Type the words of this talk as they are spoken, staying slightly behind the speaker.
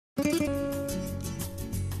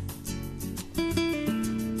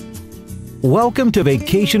Welcome to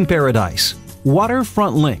vacation paradise,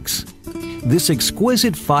 Waterfront Links. This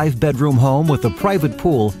exquisite 5-bedroom home with a private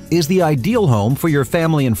pool is the ideal home for your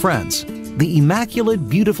family and friends. The immaculate,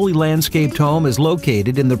 beautifully landscaped home is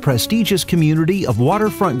located in the prestigious community of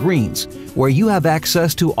Waterfront Greens, where you have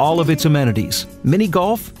access to all of its amenities: mini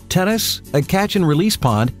golf, tennis, a catch and release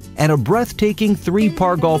pond, and a breathtaking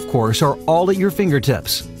 3-par golf course are all at your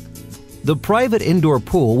fingertips. The private indoor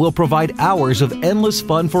pool will provide hours of endless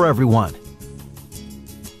fun for everyone.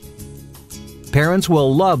 Parents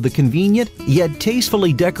will love the convenient yet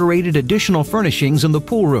tastefully decorated additional furnishings in the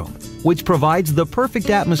pool room, which provides the perfect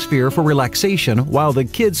atmosphere for relaxation while the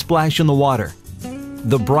kids splash in the water.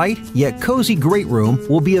 The bright yet cozy great room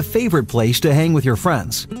will be a favorite place to hang with your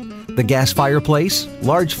friends. The gas fireplace,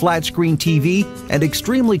 large flat-screen TV, and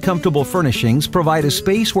extremely comfortable furnishings provide a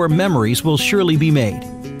space where memories will surely be made.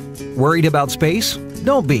 Worried about space?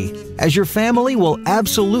 Don't be, as your family will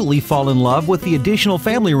absolutely fall in love with the additional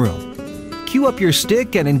family room. Cue up your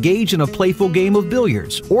stick and engage in a playful game of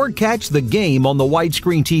billiards or catch the game on the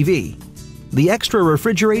widescreen TV. The extra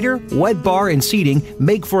refrigerator, wet bar, and seating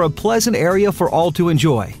make for a pleasant area for all to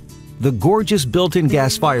enjoy. The gorgeous built-in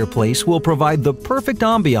gas fireplace will provide the perfect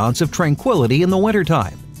ambiance of tranquility in the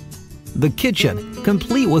wintertime. The kitchen,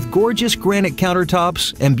 complete with gorgeous granite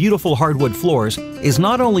countertops and beautiful hardwood floors, is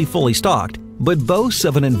not only fully stocked, but boasts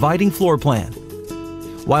of an inviting floor plan.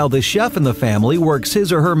 While the chef in the family works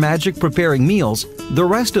his or her magic preparing meals, the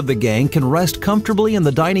rest of the gang can rest comfortably in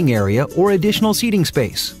the dining area or additional seating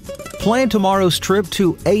space. Plan tomorrow's trip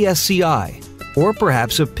to ASCI, or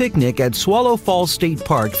perhaps a picnic at Swallow Falls State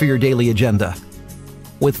Park for your daily agenda.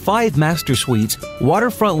 With 5 master suites,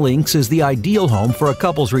 Waterfront Links is the ideal home for a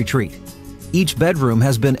couple's retreat. Each bedroom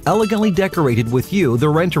has been elegantly decorated with you, the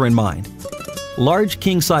renter, in mind. Large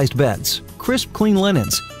king-sized beds, crisp clean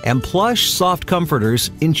linens, and plush soft comforters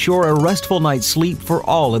ensure a restful night's sleep for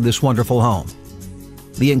all in this wonderful home.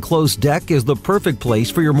 The enclosed deck is the perfect place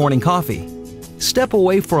for your morning coffee. Step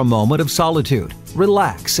away for a moment of solitude,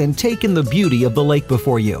 relax, and take in the beauty of the lake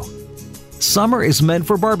before you. Summer is meant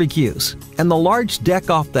for barbecues, and the large deck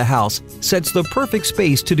off the house sets the perfect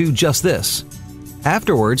space to do just this.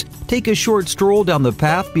 Afterwards, take a short stroll down the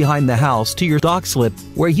path behind the house to your dock slip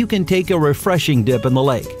where you can take a refreshing dip in the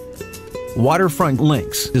lake. Waterfront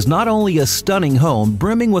Links is not only a stunning home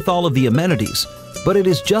brimming with all of the amenities, but it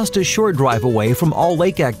is just a short drive away from all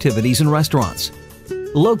lake activities and restaurants.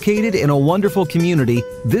 Located in a wonderful community,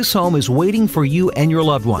 this home is waiting for you and your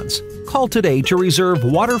loved ones. Call today to reserve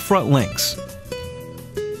Waterfront Links.